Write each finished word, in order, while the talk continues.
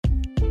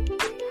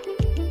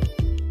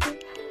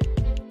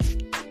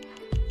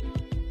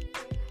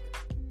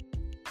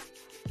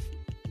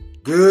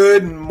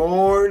Good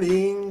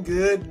morning,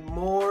 good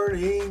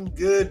morning,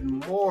 good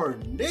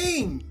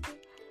morning.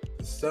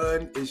 The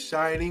sun is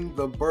shining,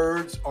 the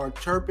birds are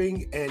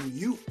chirping, and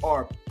you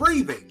are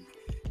breathing.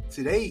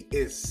 Today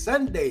is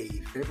Sunday,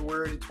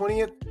 February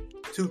 20th,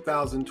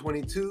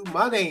 2022.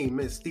 My name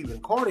is Stephen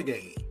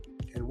Carnegie,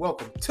 and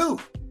welcome to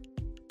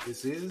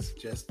This Is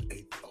Just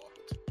a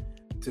Thought.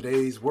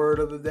 Today's word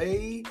of the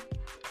day,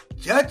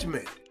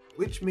 judgment,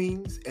 which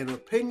means an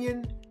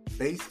opinion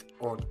based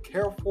on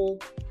careful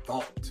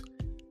thought.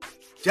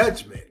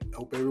 Judgment.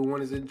 Hope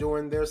everyone is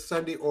enjoying their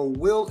Sunday or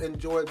will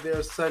enjoy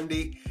their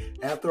Sunday.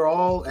 After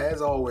all, as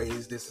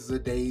always, this is a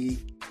day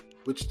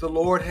which the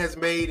Lord has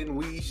made, and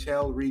we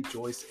shall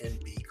rejoice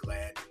and be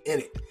glad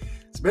in it.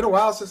 It's been a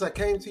while since I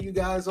came to you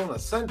guys on a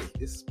Sunday.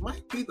 This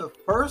might be the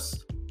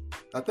first,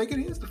 I think it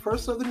is the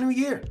first of the new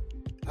year.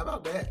 How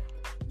about that?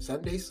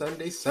 Sunday.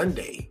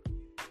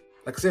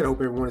 Like I said, I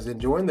hope everyone is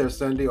enjoying their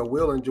Sunday or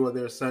will enjoy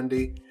their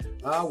Sunday.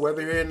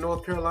 Weather here in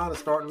North Carolina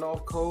starting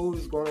off cold.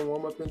 It's going to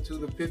warm up into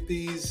the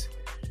 50s.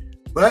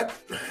 But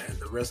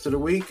the rest of the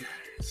week,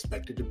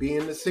 expected to be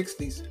in the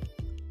 60s,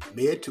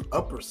 mid to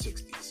upper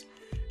 60s.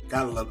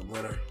 Gotta love the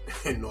winter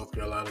in North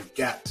Carolina.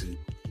 Got to.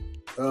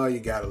 Oh, you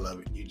gotta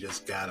love it. You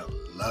just gotta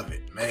love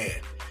it,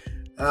 man.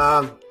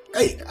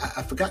 Hey,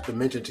 I forgot to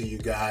mention to you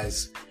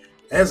guys,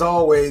 as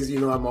always,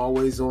 I'm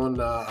always on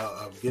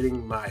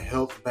getting my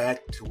health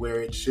back to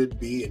where it should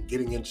be and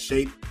getting in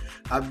shape.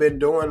 I've been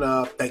doing,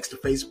 thanks to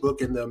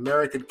Facebook and the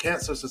American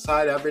Cancer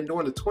Society, I've been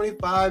doing the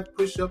 25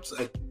 push-ups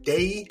a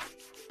day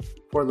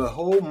for the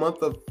whole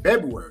month of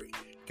February.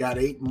 Got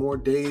 8 more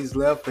days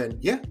left,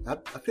 and yeah, I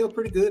feel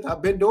pretty good.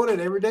 I've been doing it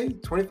every day,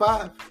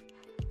 25.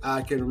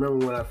 I can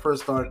remember when I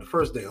first started the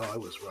first day. Oh, it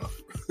was rough.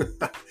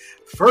 The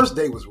first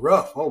day was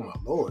rough. Oh, my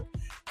Lord.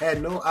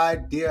 Had no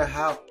idea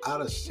how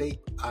out of shape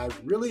I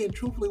really and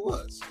truthfully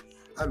was.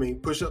 I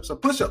mean, push-ups are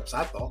push-ups.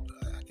 I thought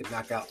I could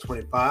knock out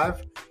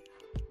 25,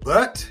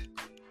 but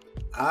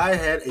I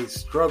had a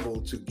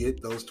struggle to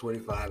get those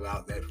 25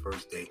 out that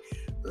first day.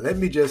 Let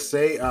me just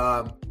say,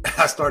 I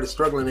started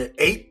struggling at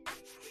 8,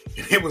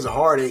 and it was a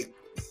hard 8.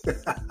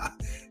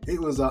 It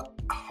was a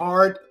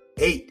hard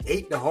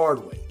 8 the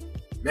hard way.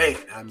 Man,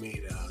 I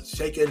mean,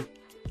 shaking,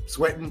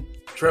 sweating,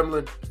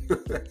 trembling,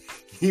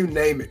 you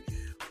name it.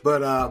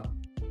 But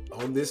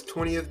on this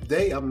 20th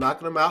day, I'm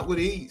knocking them out with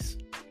ease,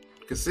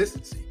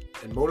 consistency,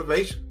 and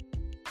motivation,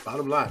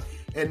 bottom line.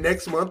 And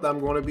next month, I'm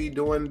going to be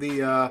doing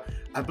the,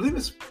 I believe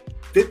it's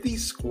 50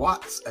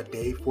 squats a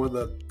day for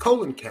the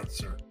colon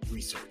cancer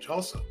research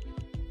also.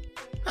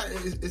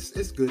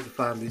 It's good to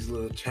find these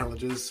little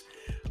challenges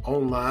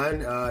online.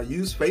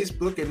 Use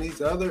Facebook and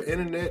these other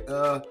internet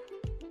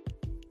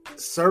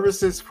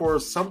services for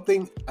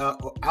something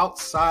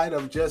outside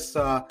of just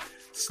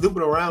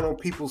snooping around on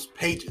people's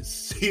pages,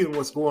 seeing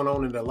what's going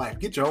on in their life.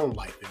 Get your own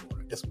life in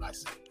order. That's what I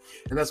say.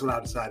 And that's what I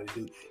decided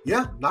to do.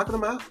 Yeah, knocking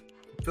them out.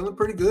 Feeling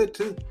pretty good,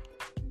 too.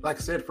 Like I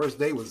said, first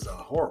day was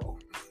horrible.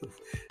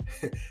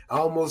 I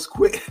almost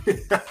quit.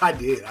 I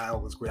did. I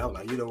almost quit. I was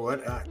like, you know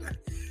what?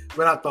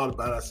 When I thought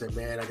about it, I said,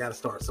 man, I got to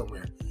start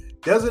somewhere.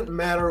 Doesn't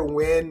matter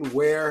when,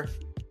 where,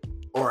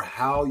 or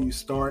how you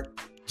start.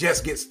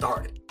 Just get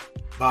started.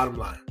 Bottom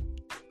line.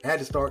 Had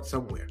to start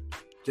somewhere.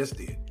 Just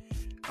did.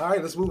 All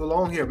right, let's move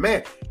along here.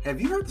 Man, have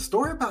you heard the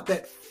story about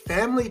that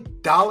Family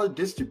Dollar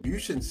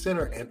distribution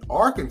center in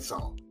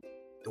Arkansas?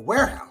 The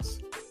warehouse.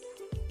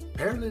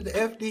 Apparently the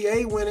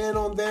FDA went in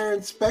on their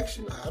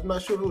inspection. I'm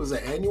not sure if it was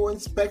an annual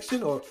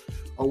inspection or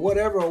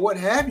whatever or what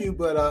have you,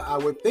 but I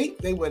would think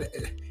they would.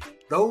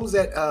 Those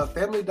at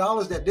Family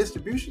Dollars, that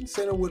distribution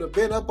center, would have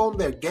been up on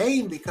their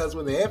game, because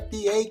when the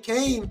FDA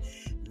came,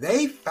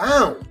 they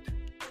found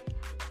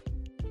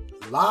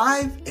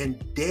live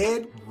and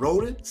dead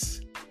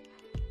rodents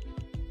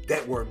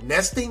that were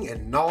nesting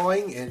and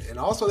gnawing, and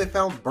also they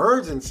found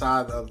birds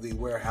inside of the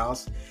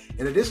warehouse.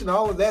 In addition to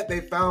all of that,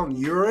 they found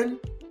urine,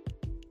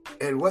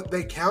 and what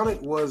they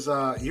counted was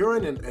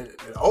urine and an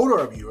odor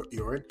of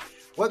urine.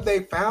 What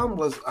they found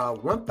was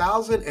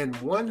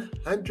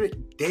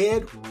 1,100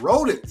 dead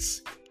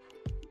rodents.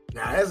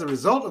 Now, as a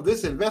result of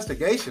this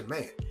investigation,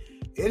 man,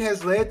 it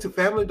has led to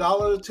Family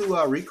Dollar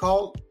to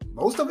recall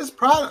most of its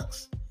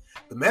products.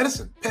 The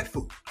medicine, pet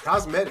food,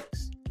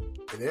 cosmetics.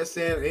 And they're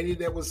saying any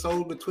that was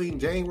sold between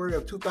January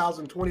of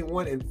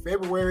 2021 and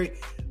February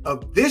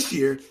of this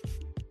year,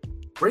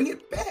 bring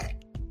it back.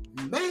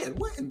 Man,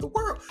 what in the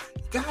world?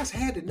 You guys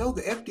had to know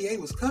the FDA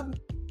was coming.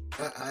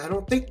 I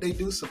don't think they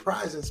do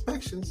surprise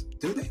inspections,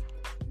 do they?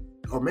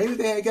 Or maybe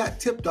they had got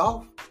tipped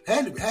off.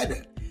 Had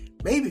to.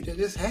 Maybe they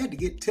just had to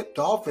get tipped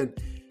off. And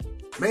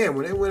man,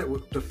 when they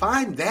went to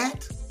find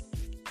that,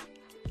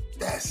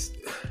 that's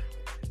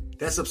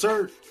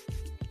absurd.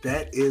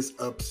 That is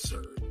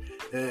absurd.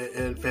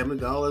 And Family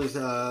Dollars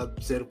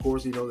said, of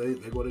course, they're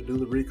going to do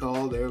the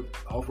recall. They're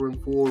offering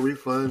full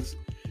refunds.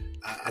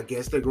 I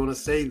guess they're going to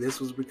say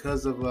this was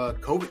because of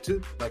COVID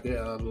too, like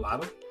a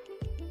lot of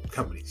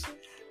companies.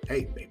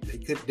 Hey, maybe they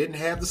didn't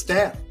have the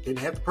staff, didn't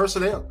have the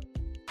personnel.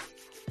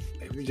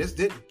 Maybe they just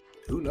didn't.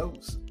 Who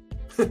knows?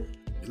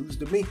 News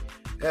to me.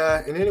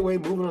 And anyway,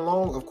 moving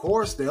along, of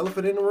course, the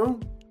elephant in the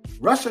room,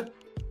 Russia.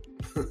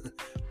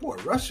 Boy,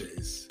 Russia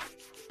is,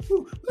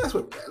 that's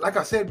what, like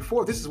I said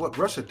before, this is what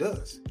Russia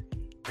does.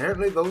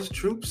 Apparently those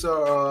troops,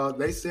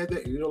 they said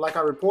that, like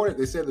I reported,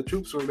 they said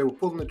they were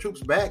pulling the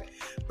troops back,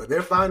 but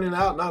they're finding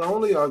out not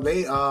only are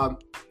they,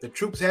 the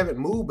troops haven't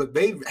moved, but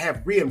they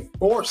have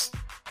reinforced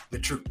the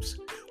troops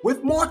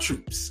with more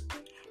troops.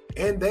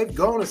 And they've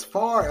gone as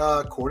far,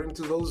 according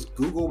to those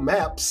Google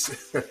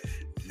Maps,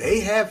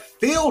 they have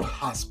field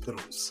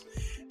hospitals.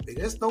 They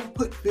just don't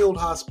put field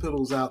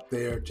hospitals out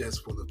there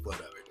just for the fun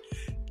of it.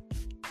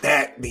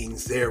 That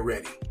means they're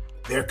ready.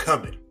 They're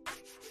coming.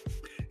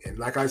 And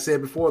like I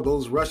said before,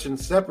 those Russian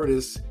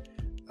separatists,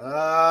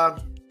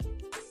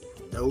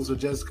 those are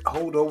just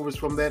holdovers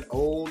from that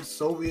old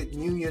Soviet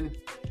Union,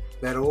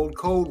 that old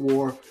Cold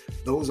War.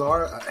 Those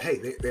are,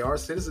 they are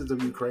citizens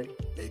of Ukraine.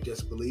 They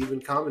just believe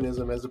in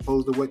communism as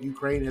opposed to what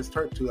Ukraine has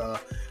turned to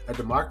a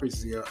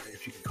democracy,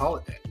 if you can call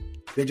it that.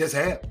 They just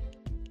have.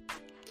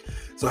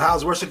 So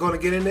how's Russia going to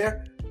get in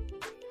there?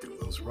 Through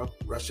those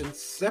Russian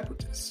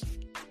separatists.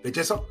 They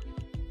just are.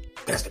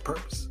 That's the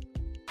purpose.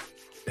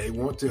 They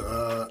want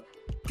to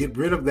get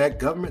rid of that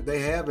government they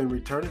have and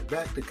return it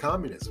back to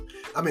communism.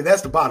 I mean,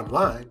 that's the bottom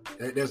line.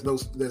 There's no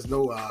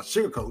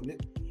sugarcoating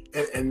it.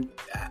 And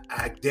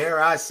I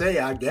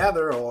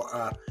gather,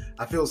 or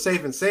I feel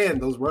safe in saying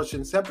those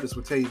Russian separatists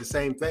will tell you the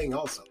same thing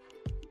also.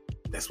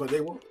 That's what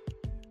they want.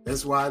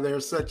 That's why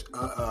there's such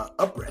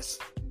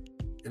uprising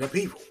and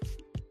upheaval.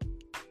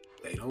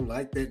 They don't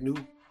like that new,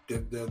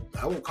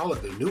 I won't call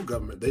it the new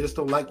government. They just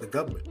don't like the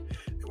government.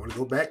 They want to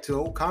go back to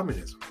old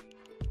communism.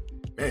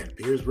 Man, it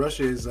appears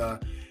Russia is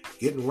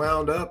getting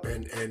wound up,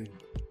 and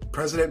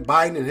President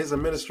Biden and his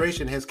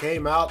administration has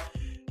came out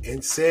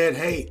and said,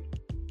 hey,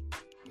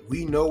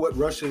 we know what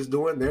Russia is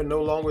doing. They're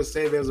no longer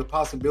saying there's a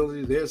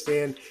possibility. They're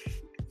saying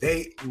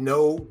they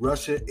know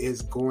Russia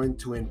is going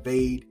to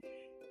invade,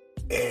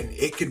 and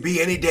it could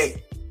be any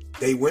day.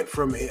 They went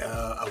from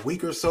a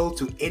week or so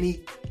to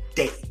any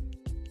day,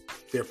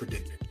 they're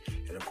predicting.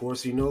 And of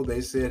course,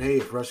 they said, hey,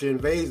 if Russia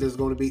invades, there's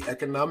going to be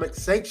economic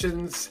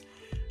sanctions.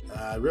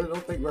 I really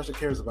don't think Russia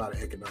cares about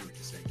economic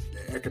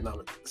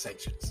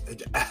sanctions.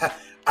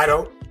 I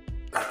don't.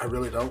 I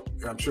really don't.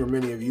 I'm sure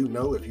many of you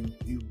know, if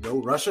you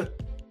know Russia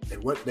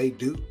and what they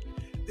do.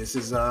 This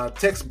is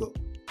textbook.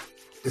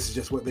 This is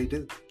just what they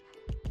do.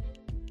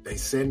 They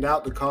send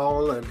out the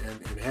call and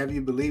have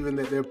you believing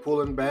that they're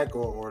pulling back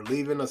or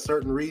leaving a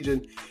certain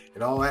region.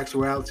 In all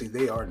actuality,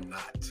 they are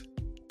not.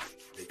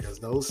 Because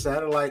those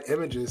satellite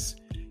images,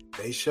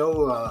 they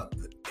show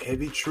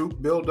heavy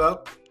troop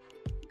buildup.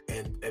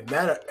 And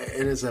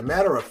as a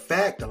matter of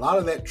fact, a lot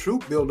of that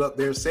troop buildup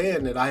they're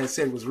saying that I had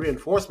said was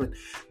reinforcement,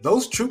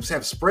 those troops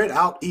have spread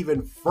out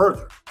even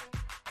further,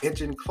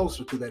 inching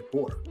closer to that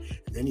border.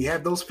 And then you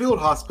have those field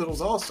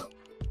hospitals also.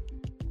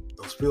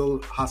 Those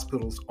field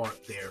hospitals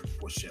aren't there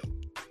for show.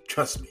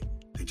 Trust me,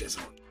 they just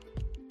aren't.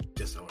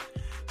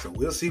 So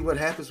we'll see what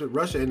happens with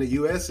Russia. And the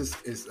U.S.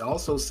 is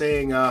also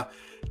saying,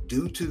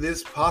 due to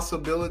this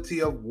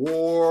possibility of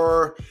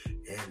war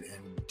and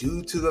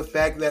due to the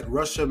fact that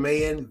Russia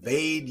may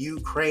invade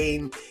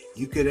Ukraine,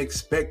 you could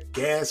expect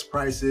gas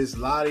prices,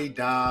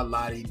 la-di-da,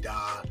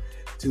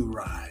 to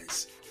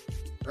rise.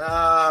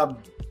 Phooey.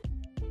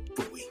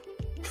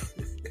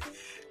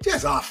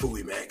 Just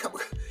phooey, man. Come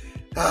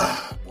on.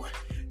 Boy.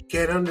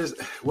 Can't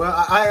understand. Well,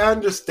 I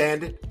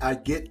understand it. I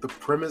get the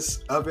premise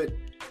of it.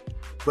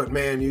 But,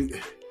 man,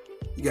 you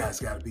guys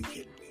got to be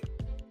kidding me.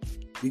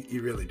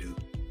 You really do.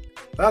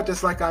 Well,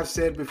 just like I've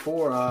said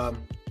before, I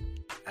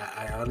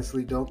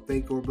honestly don't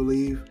think or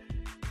believe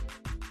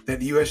that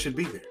the U.S. should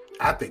be there.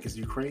 I think it's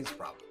Ukraine's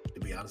problem, to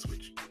be honest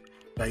with you.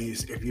 Now,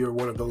 if you're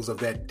one of those of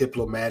that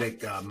diplomatic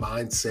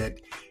mindset,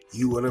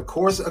 you would, of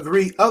course,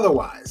 agree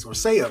otherwise or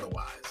say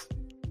otherwise.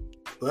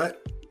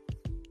 But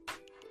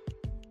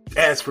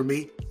as for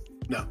me,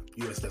 no,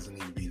 U.S. doesn't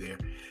need to be there.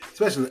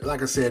 Especially,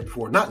 like I said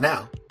before, not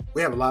now.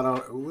 We have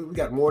we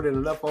got more than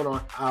enough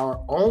on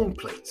our own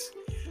plates.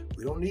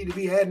 We don't need to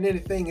be adding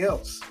anything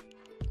else.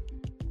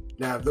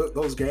 Now,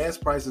 those gas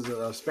prices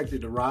are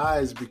expected to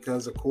rise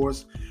because, of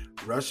course,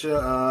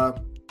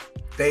 Russia,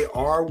 they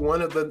are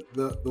one of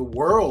the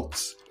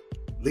world's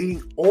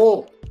leading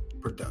oil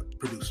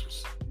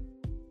producers.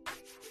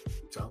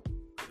 So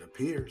it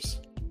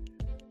appears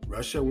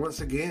Russia,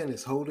 once again,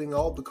 is holding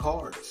all the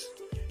cards.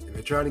 And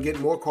they're trying to get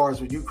more cards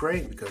with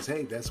Ukraine because,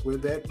 hey, that's where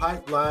that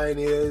pipeline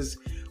is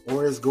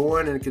or is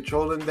going, and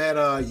controlling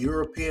that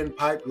European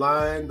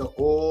pipeline, the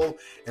oil,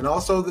 and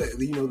also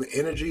the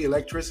energy,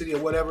 electricity, or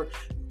whatever.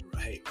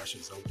 Hey,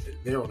 Russia's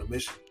they're on a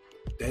mission.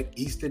 That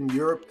Eastern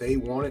Europe, they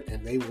want it,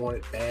 and they want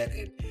it bad.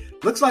 And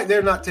looks like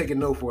they're not taking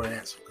no for an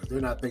answer because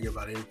they're not thinking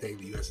about anything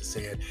the U.S. is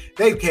saying.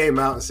 They came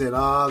out and said,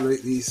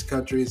 these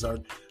countries are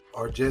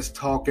just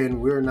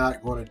talking. We're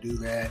not going to do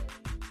that.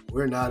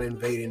 We're not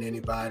invading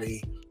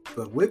anybody.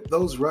 But with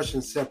those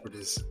Russian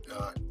separatists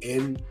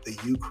in the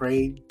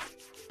Ukraine,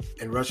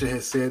 and Russia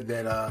has said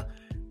that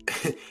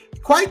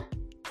quite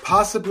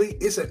possibly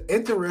it's an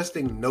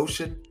interesting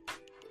notion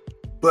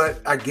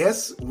But I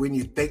guess when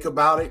you think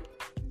about it,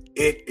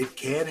 it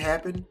can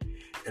happen.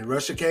 And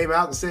Russia came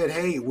out and said,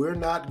 hey, we're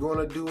not going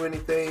to do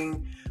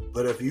anything,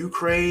 but if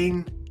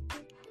Ukraine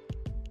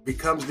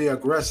becomes the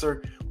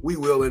aggressor, we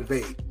will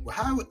invade. Well,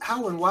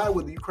 how and why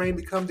would Ukraine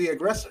become the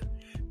aggressor?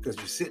 Because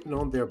you're sitting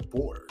on their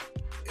border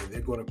and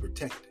they're going to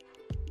protect it.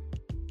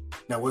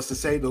 Now, what's to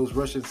say those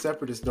Russian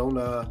separatists don't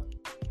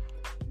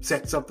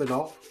set something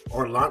off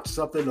or launch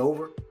something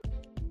over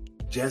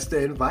just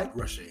to invite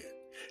Russia in?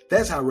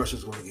 That's how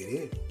Russia's going to get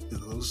in,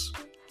 through those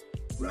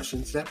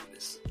Russian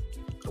separatists,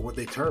 or what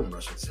they term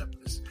Russian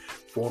separatists,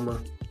 former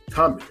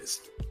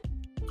communists,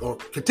 or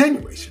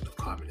continuation of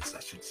communists, I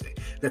should say.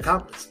 They're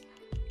communists.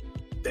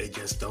 They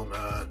just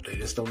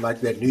don't like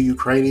that new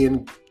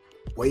Ukrainian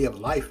way of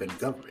life and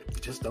government. They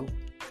just don't.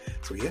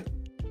 So yeah,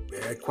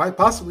 quite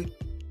possibly,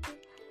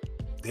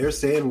 they're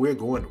saying we're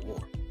going to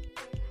war.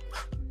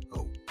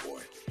 Oh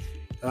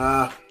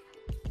boy.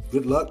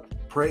 Good luck.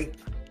 Pray.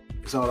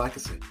 That's all I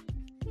can say.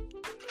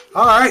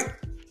 All right,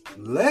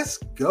 let's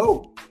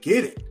go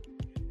get it.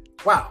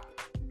 Wow.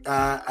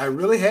 I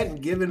really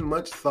hadn't given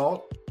much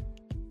thought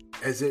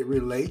as it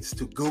relates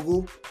to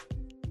Google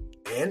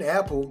and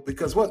Apple,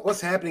 because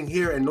what's happening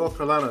here in North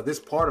Carolina, this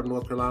part of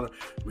North Carolina,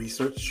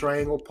 Research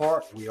Triangle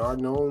Park, we are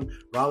known,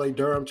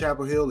 Raleigh-Durham,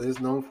 Chapel Hill is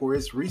known for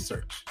its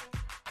research.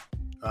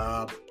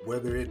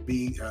 Whether it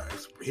be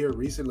here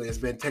recently, it's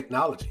been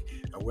technology,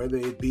 or whether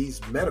it be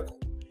medical.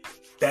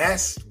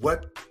 That's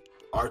what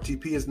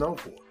RTP is known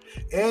for.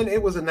 And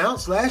it was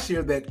announced last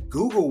year that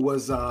Google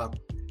was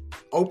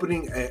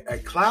opening a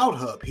cloud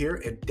hub here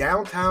in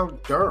downtown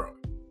Durham.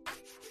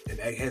 And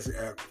that has,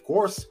 of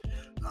course,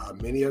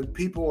 many of the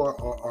people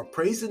are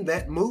praising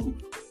that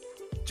move.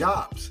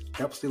 Jobs,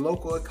 helps the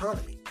local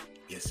economy.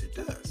 Yes, it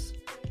does.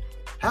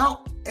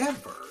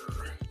 However,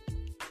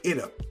 it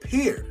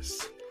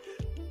appears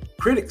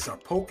critics are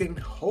poking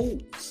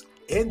holes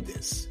in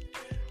this.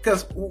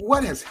 Because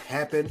what has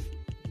happened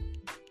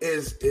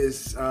is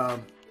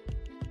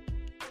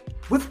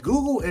with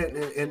Google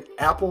and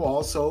Apple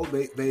also,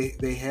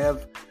 they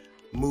have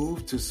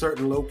moved to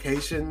certain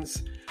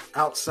locations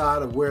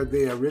outside of where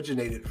they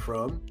originated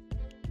from.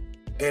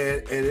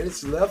 And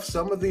it's left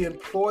some of the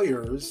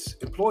employees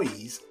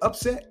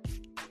upset.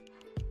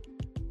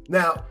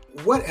 Now,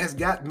 what has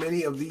got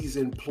many of these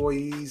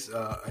employees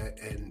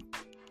and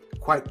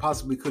quite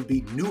possibly could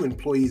be new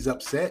employees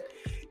upset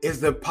is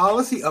the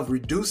policy of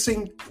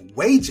reducing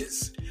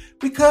wages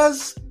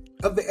because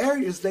of the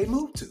areas they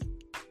move to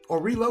or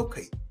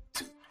relocate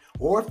to,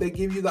 or if they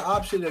give you the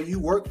option that you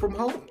work from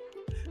home.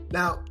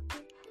 Now,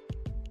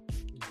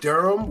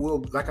 Durham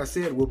will, like I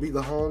said, will be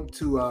the home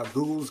to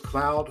Google's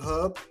Cloud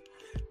Hub.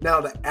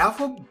 Now, the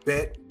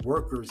Alphabet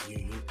Workers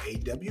Union,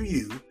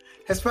 AWU,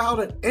 has filed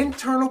an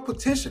internal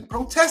petition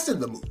protesting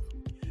the move.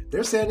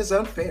 They're saying it's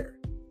unfair,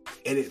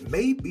 and it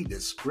may be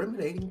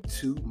discriminating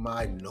to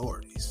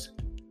minorities.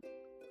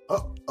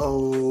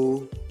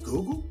 Uh-oh,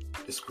 Google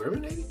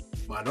discriminating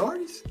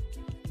minorities?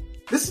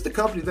 This is the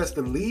company that's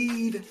the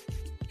lead,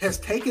 has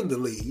taken the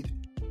lead,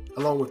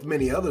 along with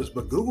many others,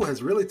 but Google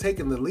has really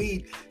taken the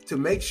lead to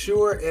make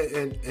sure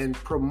and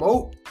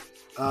promote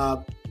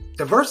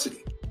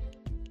diversity.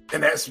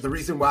 And that's the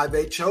reason why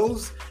they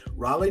chose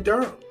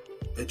Raleigh-Durham.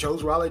 They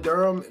chose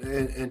Raleigh-Durham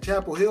and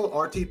Chapel Hill,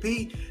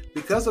 RTP,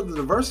 because of the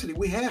diversity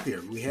we have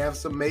here. We have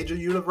some major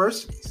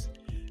universities.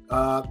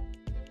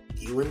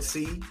 UNC,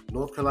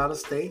 North Carolina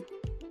State,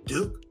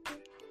 Duke,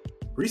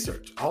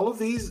 research. All of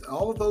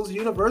those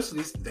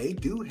universities, they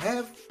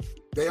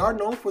are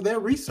known for their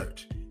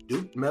research.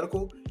 Duke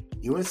Medical,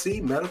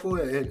 UNC Medical,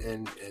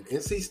 and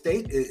NC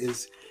State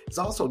is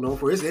also known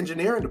for its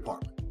engineering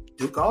department.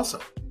 Duke also.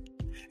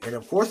 And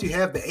of course, you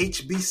have the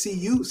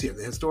HBCUs here,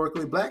 the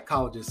historically black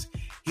colleges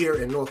here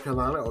in North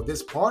Carolina, or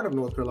this part of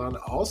North Carolina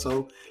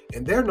also,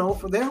 and they're known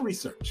for their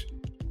research.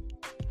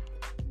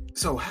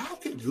 So how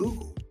can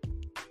Google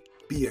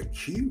be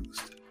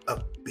accused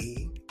of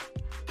being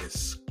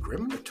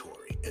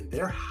discriminatory in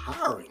their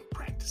hiring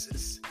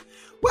practices?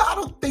 Well, I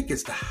don't think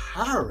it's the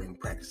hiring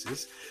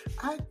practices.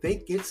 I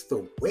think it's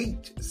the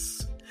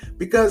wages.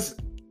 Because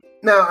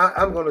now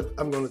I'm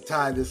gonna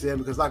tie this in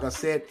because, like I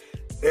said,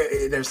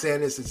 they're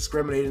saying it's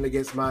discriminating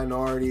against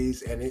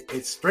minorities, and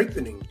it's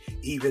strengthening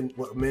even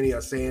what many are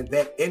saying,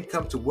 that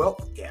income to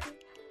wealth gap.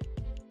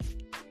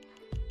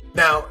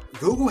 Now,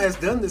 Google has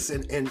done this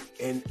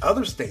in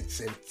other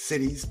states and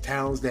cities,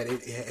 towns that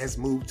it has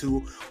moved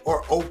to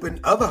or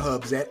opened other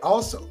hubs at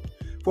also.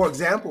 For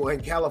example,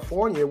 in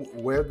California,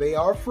 where they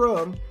are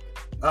from,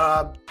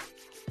 now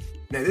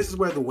this is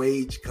where the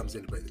wage comes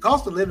into play. The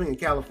cost of living in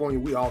California,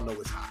 we all know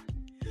is high.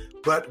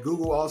 But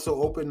Google also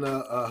opened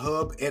a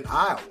hub in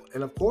Iowa.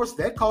 And of course,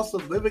 that cost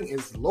of living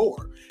is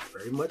lower,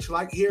 very much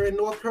like here in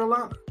North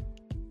Carolina.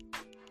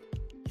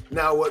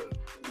 Now,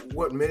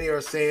 what many are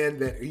saying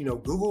that,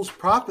 Google's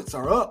profits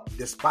are up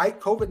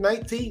despite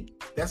COVID-19.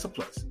 That's a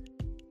plus.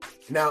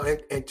 Now,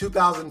 in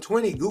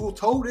 2020, Google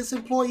told its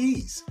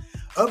employees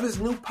of its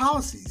new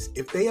policies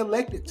if they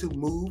elected to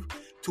move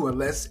to a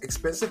less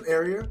expensive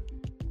area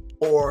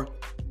or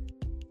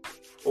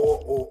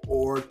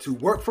or to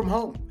work from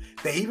home.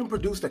 They even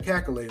produced a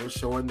calculator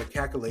showing the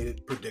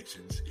calculated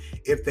predictions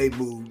if they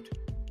moved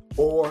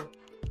or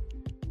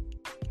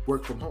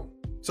work from home.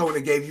 So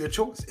they gave you a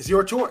choice. It's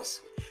your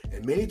choice.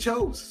 And many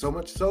chose, so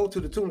much so to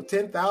the tune of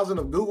 10,000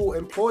 of Google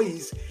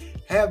employees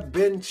have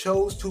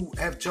chose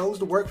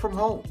to work from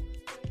home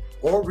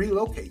or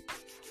relocate.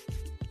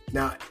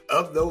 Now,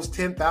 of those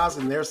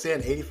 10,000, they're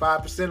saying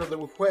 85% of the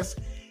requests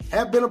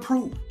have been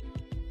approved.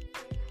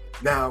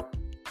 Now,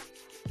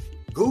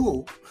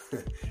 Google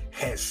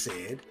has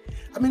said,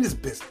 it's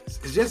business.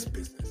 It's just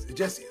business. It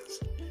just is.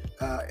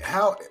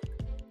 How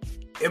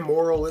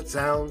immoral it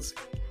sounds,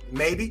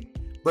 maybe,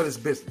 but it's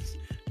business.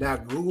 Now,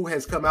 Google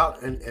has come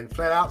out and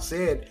flat out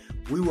said,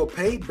 we will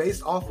pay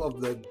based off of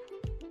the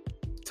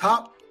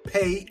top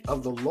pay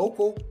of the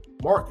local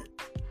market.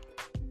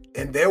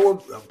 And there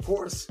will, of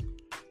course,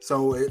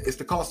 so it's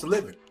the cost of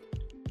living.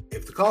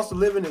 If the cost of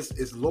living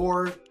is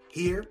lower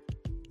here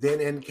than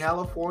in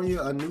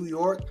California or New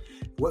York,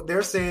 what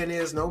they're saying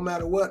is no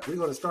matter what, we're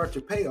going to start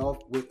your payoff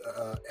with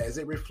as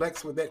it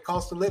reflects with that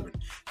cost of living.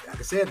 Like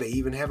I said, they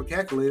even have a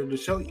calculator to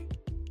show you.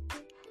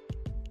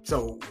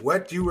 So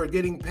what you are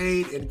getting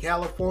paid in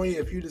California,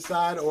 if you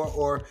decide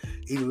or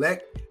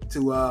elect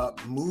to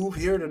move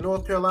here to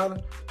North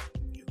Carolina,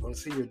 you're going to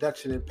see a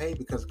reduction in pay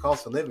because the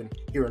cost of living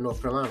here in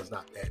North Carolina is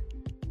not that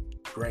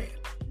grand.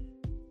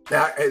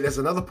 Now, there's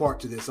another part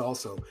to this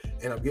also,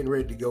 and I'm getting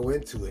ready to go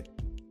into it.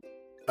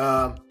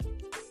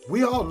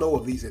 We all know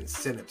of these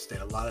incentives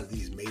that a lot of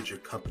these major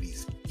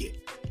companies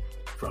get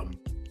from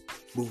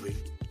moving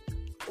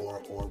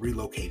or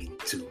relocating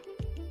to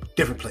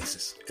different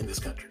places in this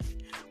country.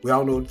 We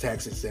all know the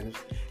tax incentives,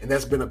 and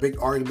that's been a big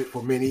argument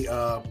for many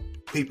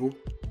people.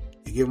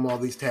 You give them all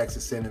these tax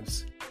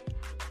incentives,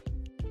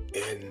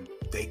 and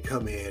they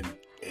come in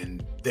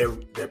and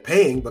they're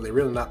paying, but they're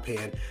really not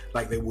paying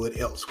like they would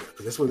elsewhere.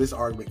 Because that's where this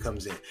argument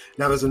comes in.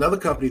 Now, there's another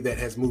company that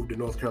has moved to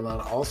North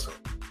Carolina also,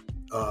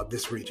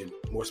 this region,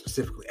 more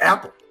specifically,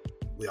 Apple.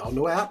 We all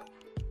know Apple.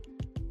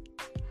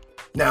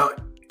 Now,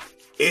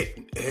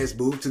 it has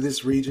moved to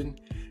this region,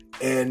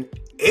 and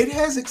it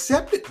has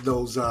accepted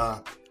those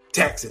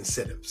tax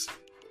incentives.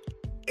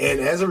 And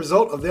as a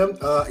result of them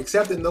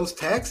accepting those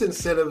tax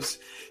incentives,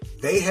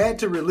 they had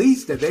to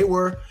release that they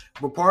were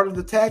part of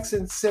the tax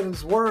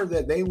incentives were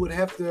that they would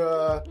have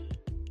to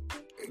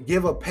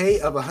give a pay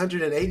of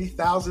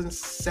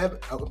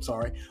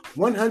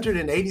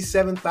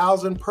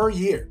 $187,000 per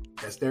year.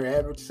 That's their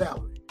average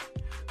salary.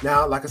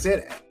 Now, like I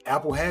said,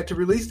 Apple had to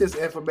release this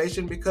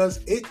information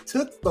because it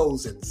took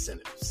those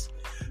incentives.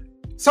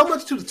 So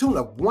much to the tune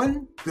of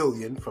 $1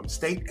 billion from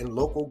state and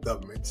local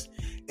governments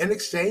in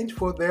exchange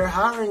for their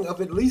hiring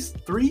of at least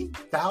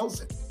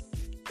 3,000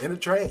 in a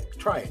triangle.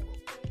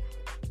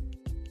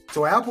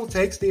 So Apple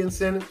takes the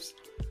incentives.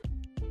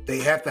 They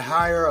have to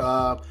hire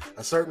a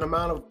certain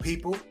amount of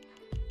people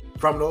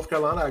from North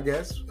Carolina, I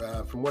guess,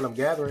 from what I'm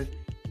gathering.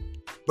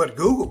 But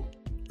Google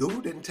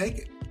didn't take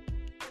it.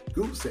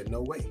 Google said,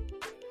 no way.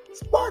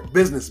 Smart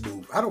business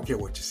move. I don't care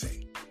what you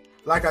say.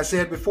 Like I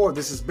said before,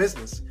 this is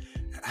business.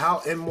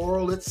 How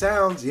immoral it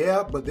sounds,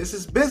 yeah, but this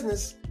is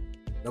business.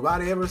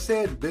 Nobody ever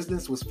said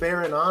business was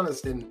fair and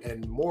honest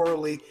and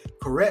morally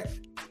correct.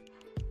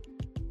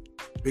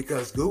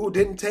 Because Google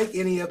didn't take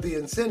any of the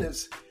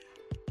incentives.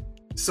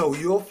 So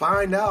you'll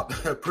find out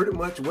pretty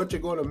much what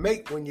you're going to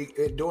make when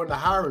during the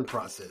hiring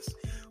process,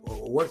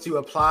 or once you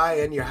apply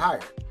and you're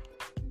hired.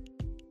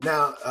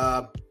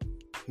 Now,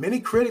 many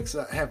critics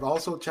have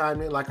also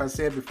chimed in, like I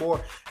said before,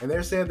 and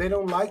they're saying they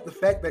don't like the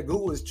fact that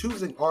Google is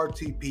choosing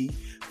RTP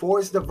for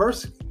its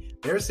diversity.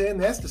 They're saying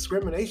that's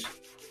discrimination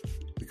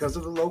because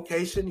of the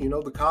location,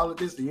 the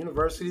colleges, the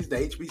universities, the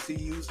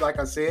HBCUs, like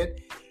I said.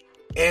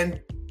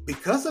 And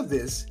because of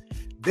this,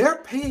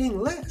 they're paying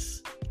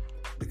less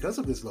because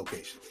of this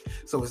location.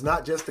 So it's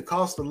not just the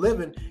cost of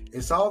living,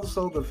 it's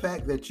also the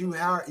fact that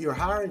you're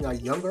hiring a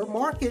younger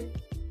market.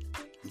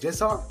 You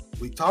just are.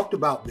 We talked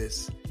about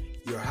this.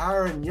 You're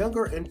hiring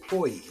younger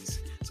employees,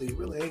 so you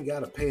really ain't got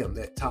to pay them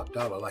that top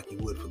dollar like you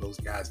would for those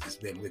guys that's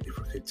been with you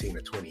for 15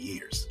 or 20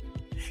 years.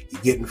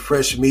 You're getting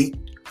fresh meat,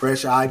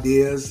 fresh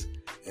ideas,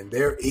 and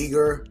they're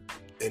eager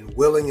and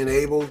willing and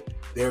able.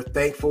 They're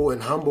thankful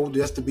and humble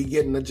just to be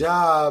getting a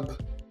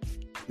job.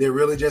 They're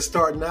really just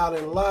starting out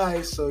in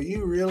life, so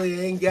you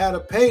really ain't got to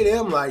pay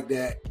them like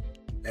that,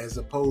 as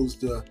opposed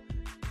to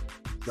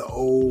the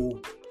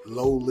old,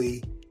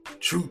 lowly,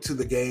 true to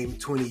the game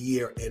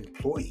 20-year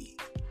employee.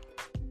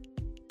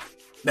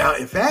 Now,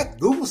 in fact,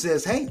 Google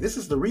says, hey, this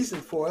is the reason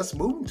for us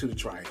moving to the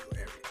Triangle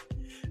area.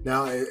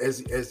 Now,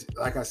 as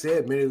like I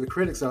said, many of the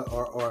critics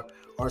are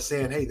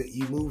saying, hey, that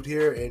you moved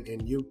here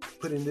and you're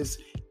putting this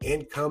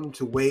income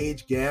to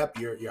wage gap,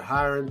 your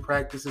hiring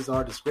practices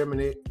are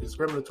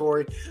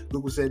discriminatory.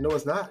 Google said, no,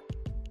 it's not.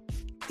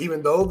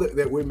 Even though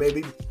that we may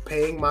be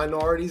paying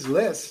minorities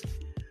less,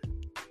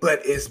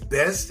 but it's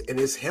best and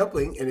it's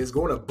helping and it's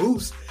going to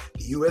boost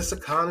the U.S.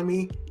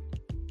 economy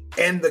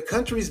and the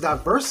country's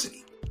diversity.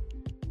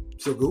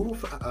 So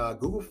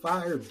Google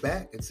fired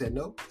back and said,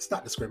 no, it's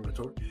not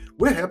discriminatory.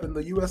 We're helping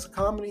the U.S.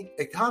 economy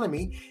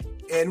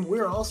And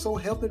we're also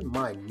helping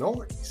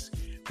minorities.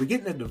 We're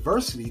getting the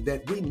diversity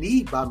that we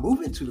need by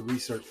moving to the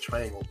Research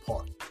Triangle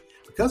Park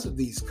because of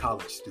these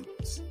college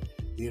students.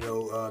 The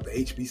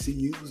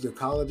HBCUs, the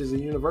colleges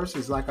and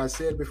universities, like I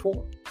said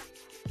before.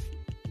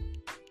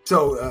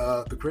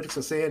 So the critics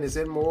are saying it's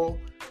immoral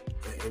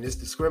and it's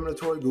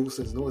discriminatory. Google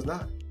says, no, it's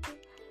not.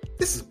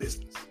 This is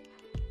business.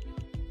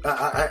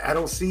 I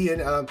don't see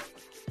it.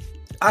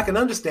 I can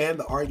understand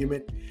the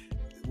argument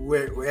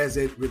as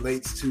it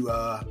relates to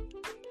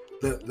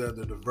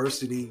the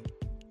diversity,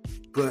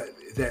 but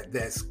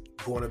that's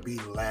going to be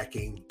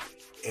lacking,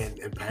 and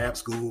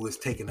perhaps Google is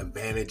taking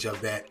advantage of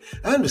that.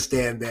 I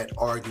understand that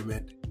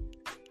argument,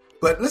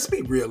 but let's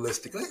be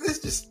realistic. Let's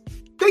just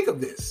think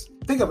of this.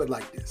 Think of it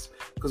like this.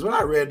 Because when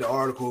I read the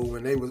article,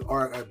 when they was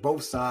at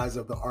both sides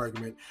of the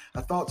argument,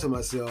 I thought to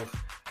myself,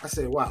 I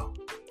said, wow,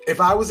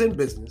 if I was in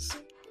business,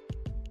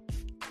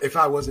 if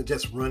I wasn't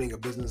just running a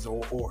business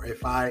or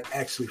if I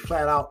actually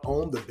flat out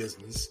owned the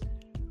business,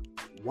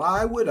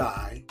 why would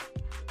I,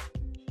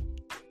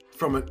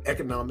 from an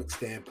economic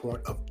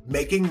standpoint of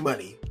making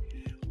money,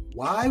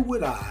 why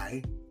would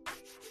I,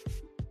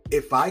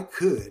 if I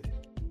could,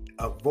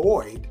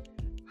 avoid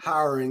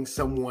hiring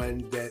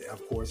someone that,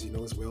 of course,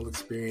 is well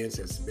experienced,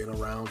 has been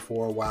around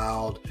for a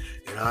while,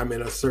 and I'm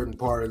in a certain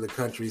part of the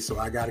country, so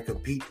I got to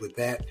compete with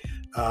that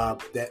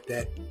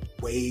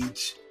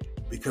wage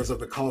because of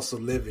the cost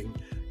of living.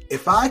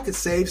 If I could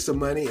save some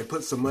money and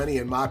put some money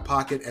in my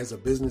pocket as a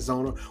business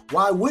owner,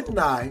 why wouldn't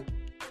I,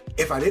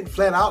 if I didn't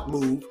flat out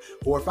move,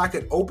 or if I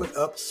could open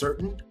up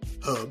certain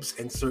hubs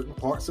in certain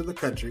parts of the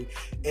country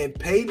and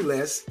pay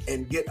less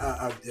and get,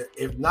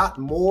 if not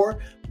more,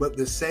 but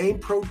the same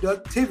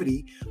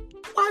productivity,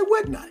 why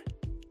wouldn't I?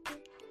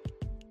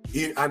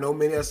 I know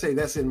many will say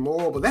that's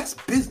immoral, but that's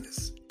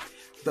business.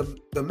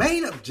 The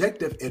main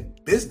objective in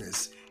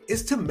business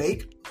is to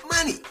make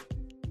money.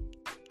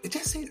 It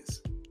just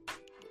is.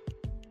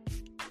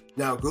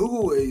 Now,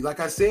 Google, like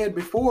I said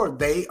before,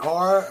 they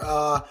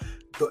are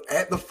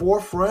at the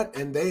forefront,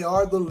 and they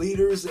are the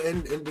leaders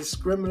in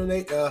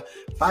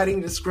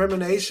fighting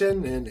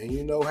discrimination. And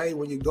hey,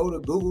 when you go to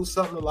Google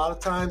something, a lot of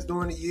times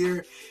during the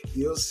year,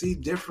 you'll see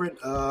different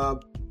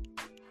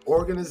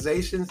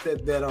organizations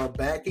that are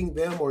backing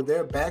them, or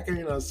they're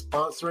backing or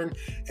sponsoring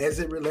as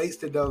it relates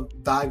to the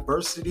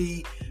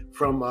diversity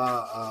from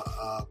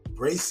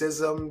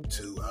racism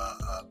to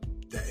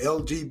the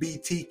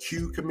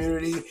LGBTQ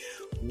community,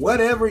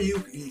 whatever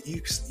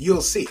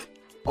you'll see it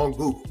on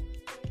Google,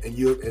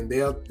 and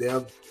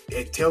they'll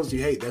it tells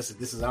you, hey, this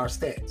is our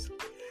stance.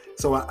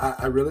 So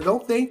I really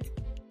don't think,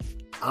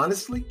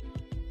 honestly,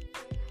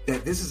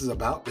 that this is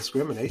about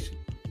discrimination.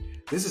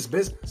 This is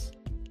business.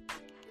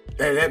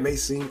 And that may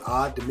seem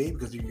odd to me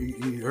because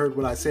you heard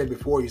what I said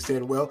before. You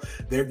said, well,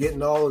 they're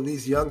getting all of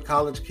these young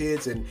college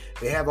kids and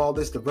they have all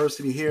this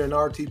diversity here in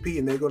RTP,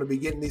 and they're going to be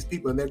getting these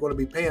people and they're going to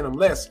be paying them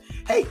less.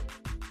 Hey,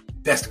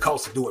 that's the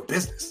cost of doing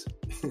business.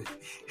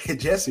 It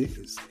just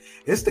is.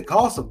 It's the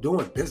cost of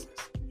doing business.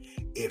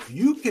 If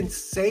you can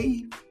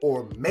save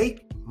or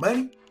make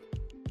money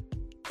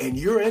and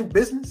you're in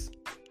business,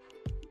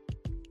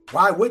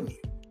 why wouldn't you?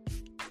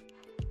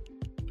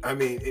 I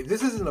mean,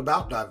 this isn't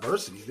about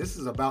diversity. This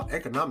is about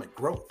economic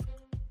growth.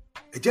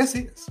 It just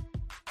is.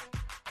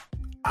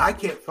 I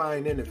can't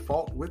find any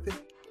fault with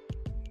it.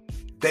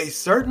 They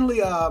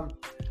certainly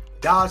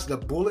dodged a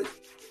bullet,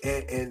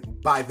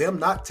 and by them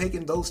not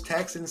taking those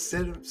tax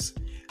incentives,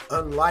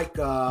 unlike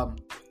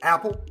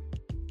Apple,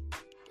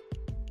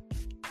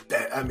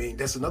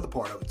 that's another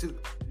part of it too.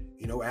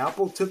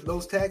 Apple took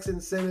those tax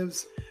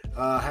incentives,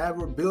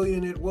 however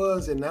billion it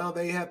was, and now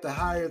they have to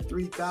hire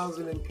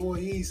 3,000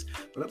 employees.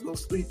 But of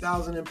those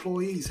 3,000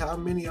 employees, how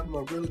many of them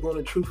are really going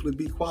to truthfully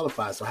be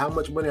qualified? So how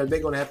much money are they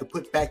going to have to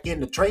put back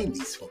in to train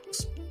these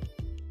folks?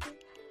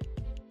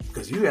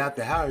 Because you have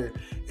to hire,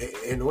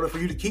 in order for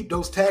you to keep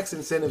those tax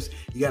incentives,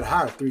 you got to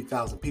hire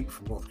 3,000 people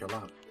from North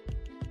Carolina.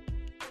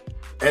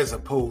 As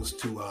opposed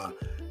to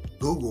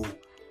Google,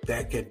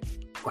 that could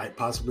quite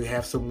possibly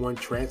have someone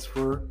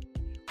transfer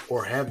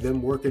or have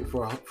them working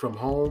from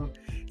home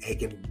and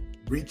can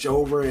reach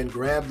over and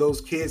grab those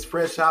kids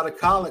fresh out of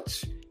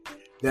college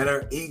that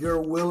are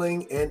eager,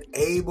 willing, and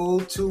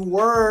able to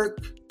work.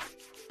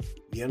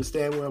 You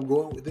understand where I'm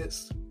going with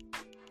this?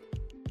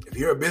 If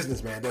you're a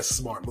businessman, that's a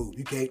smart move.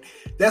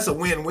 That's a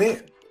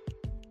win-win.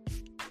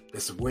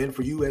 That's a win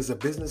for you as a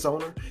business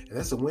owner, and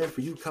that's a win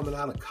for you coming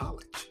out of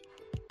college.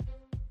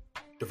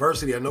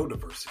 Diversity or no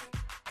diversity.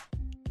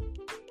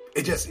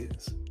 It just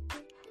is.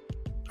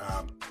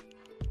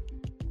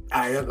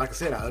 Like I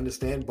said, I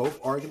understand both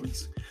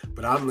arguments,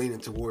 but I'm leaning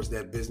towards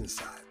that business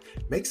side.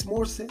 Makes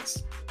more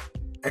sense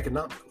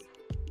economically.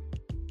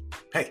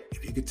 Hey,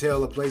 if you could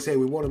tell a place, hey,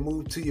 we want to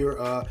move to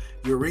your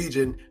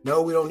region.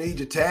 No, we don't need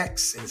your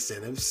tax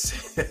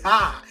incentives.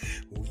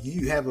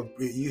 You have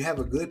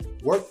a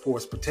good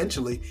workforce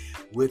potentially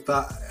with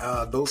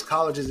those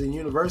colleges and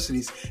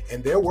universities,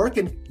 and they're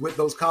working with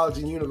those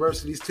colleges and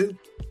universities too.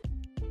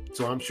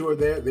 So I'm sure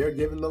they're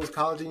giving those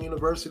colleges and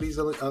universities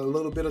a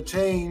little bit of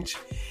change,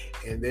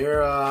 and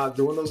they're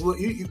doing those.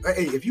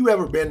 Hey, if you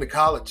ever been to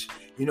college,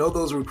 you know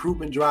those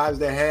recruitment drives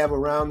they have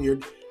around your.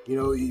 You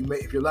know,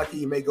 if you're lucky,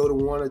 you may go to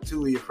one or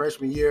two of your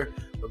freshman year,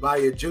 but by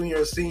your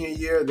junior or senior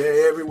year,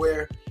 they're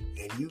everywhere.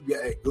 And you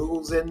got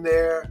Google's in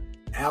there,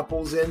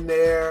 Apple's in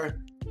there,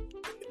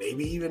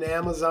 maybe even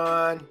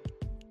Amazon.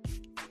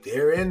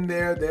 They're in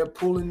there. They're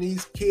pulling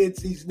these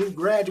kids, these new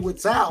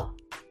graduates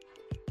out.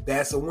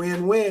 That's a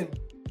win-win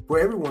for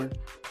everyone.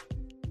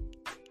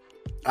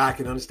 I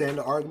can understand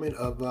the argument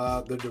of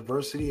the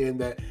diversity and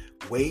that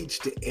wage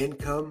to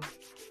income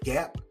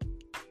gap.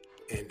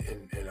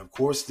 And of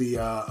course the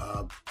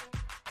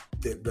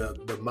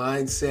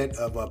mindset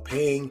of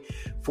paying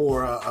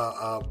for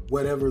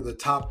whatever the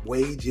top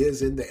wage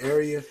is in the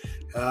area.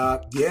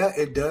 Yeah,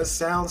 it does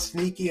sound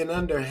sneaky and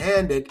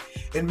underhanded.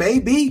 It may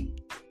be,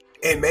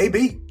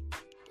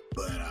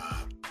 but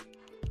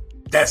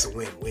that's a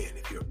win-win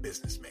if you're a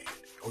businessman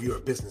or you're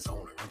a business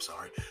owner. I'm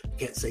sorry, you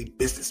can't say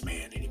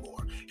businessman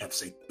anymore. You have to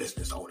say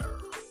business owner.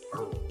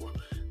 Oh,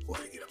 boy,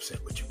 I get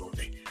upset with you, won't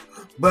they?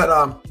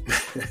 But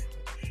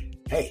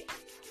hey.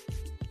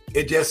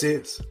 It just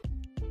is.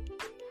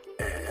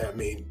 I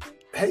mean,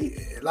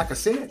 hey, like I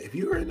said, if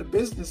you were in the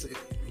business,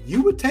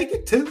 you would take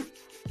it too.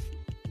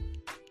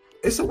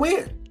 It's a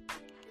win.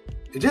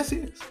 It just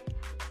is.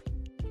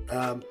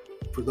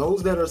 For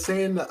those that are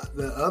saying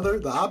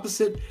the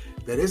opposite,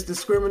 that it's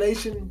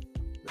discrimination,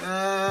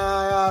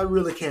 I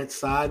really can't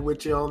side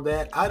with you on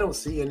that. I don't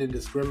see any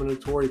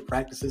discriminatory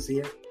practices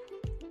here.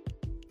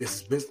 This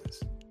is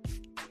business.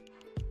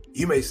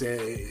 You may say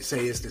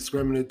it's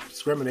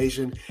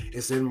discrimination,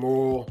 it's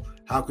immoral.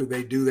 How could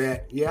they do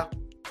that? Yeah.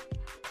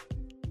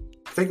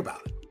 Think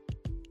about it.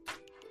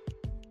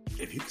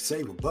 If you could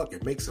save a buck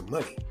and make some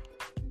money,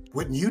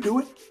 wouldn't you do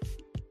it?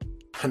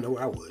 I know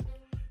I would.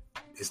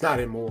 It's not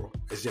immoral.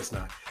 It's just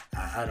not.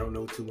 I don't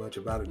know too much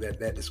about it.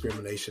 That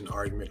discrimination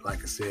argument,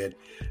 like I said,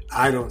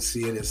 I don't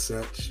see it as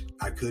such.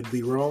 I could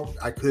be wrong.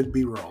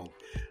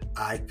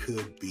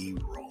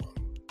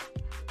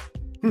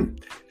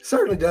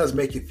 Certainly does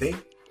make you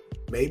think.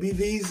 Maybe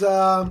these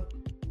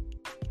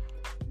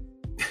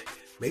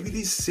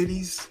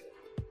cities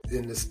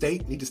in the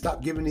state need to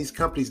stop giving these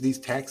companies these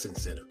tax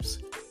incentives.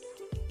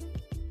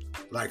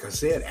 Like I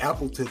said,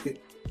 Apple took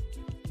it,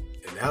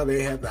 and now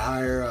they have to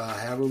hire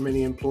however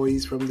many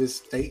employees from this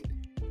state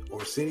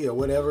or city or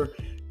whatever,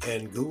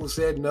 and Google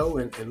said no,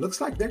 and looks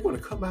like they're going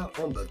to come out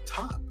on the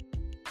top.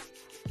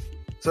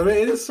 So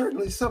it is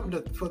certainly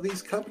something for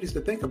these companies to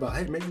think about.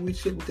 Hey, maybe we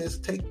shouldn't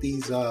just take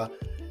these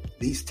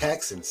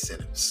tax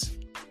incentives.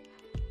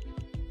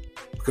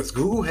 Because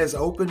Google has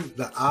opened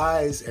the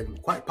eyes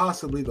and quite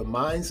possibly the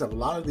minds of a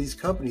lot of these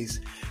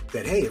companies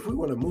that, hey, if we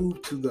want to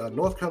move to the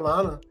North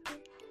Carolina,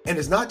 and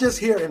it's not just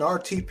here in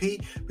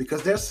RTP,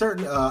 because there's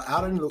certain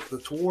out in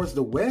towards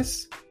the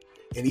west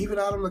and even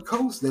out on the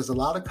coast, there's a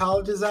lot of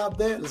colleges out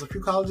there. There's a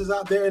few colleges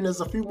out there, and there's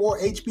a few more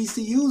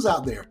HBCUs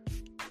out there.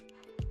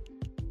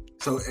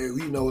 So,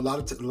 you know, a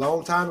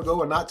long time ago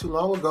or not too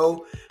long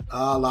ago,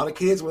 a lot of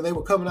kids, when they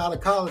were coming out of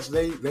college,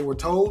 they were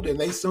told, and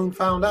they soon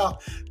found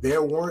out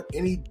there weren't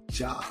any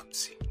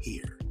jobs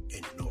here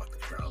in North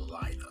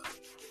Carolina.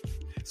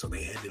 So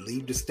they had to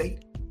leave the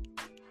state.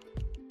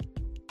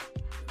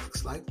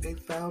 Looks like they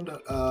found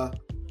a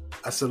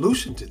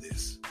solution to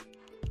this.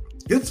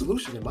 Good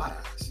solution in my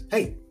eyes.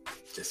 Hey,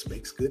 just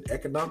makes good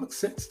economic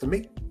sense to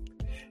me.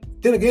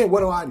 Then again,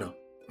 what do I know?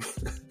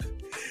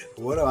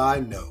 What do I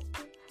know?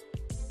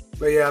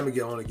 But yeah, I'm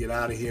going to get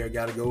out of here.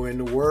 Got to go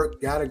into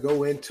work. Not a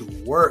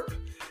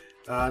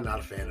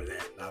fan of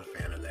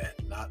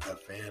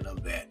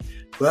that.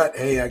 But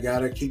hey, I got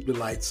to keep the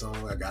lights on.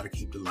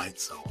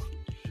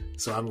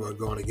 So I'm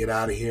going to get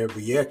out of here.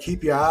 But yeah,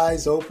 keep your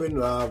eyes open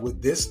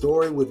with this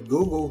story with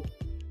Google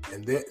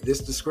and this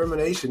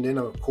discrimination. Then,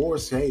 of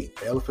course, hey,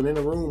 elephant in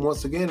the room,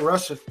 once again,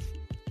 Russia.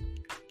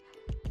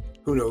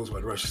 Who knows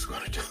what Russia's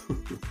going to do?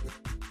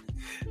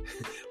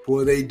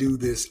 Boy, they do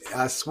this.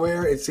 I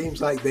swear it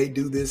seems like they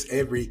do this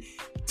every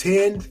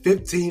 10,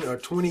 15, or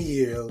 20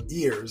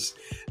 years.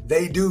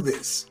 They do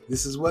this.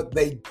 This is what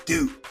they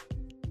do.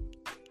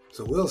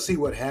 So we'll see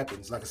what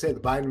happens. Like I said, the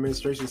Biden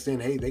administration is saying,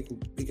 hey, it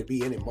could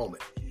be any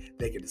moment.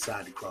 They could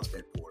decide to cross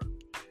that border.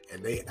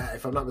 And they,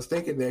 if I'm not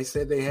mistaken, they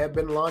said they have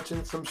been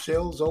launching some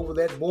shells over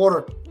that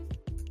border.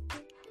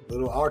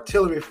 Little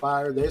artillery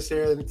fire. They're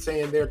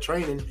saying they're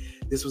training.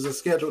 This was a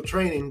scheduled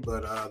training,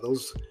 but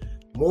those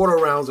mortar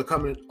rounds are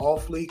coming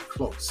awfully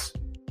close.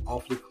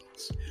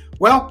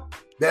 Well,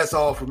 that's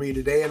all for me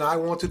today, and I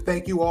want to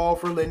thank you all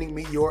for lending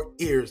me your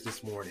ears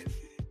this morning.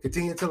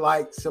 Continue to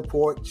like,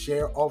 support,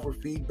 share, offer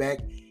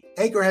feedback.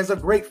 Anchor has a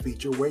great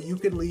feature where you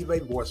can leave a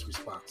voice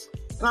response,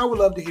 and I would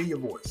love to hear your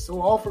voice,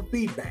 so offer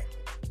feedback.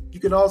 You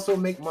can also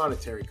make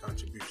monetary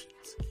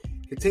contributions.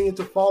 Continue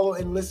to follow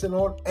and listen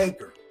on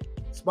Anchor,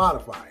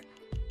 Spotify,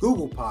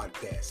 Google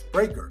Podcasts,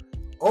 Breaker,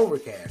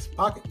 Overcast,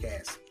 Pocket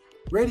Cast,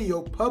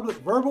 Radio Public,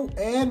 Verbal,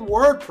 and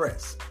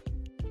WordPress.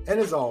 And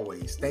as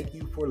always, thank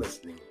you for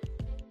listening.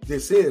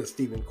 This is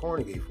Stephen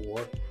Cornegay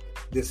for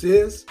This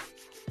is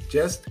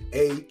just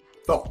a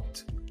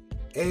thought.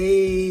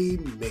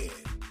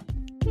 Amen.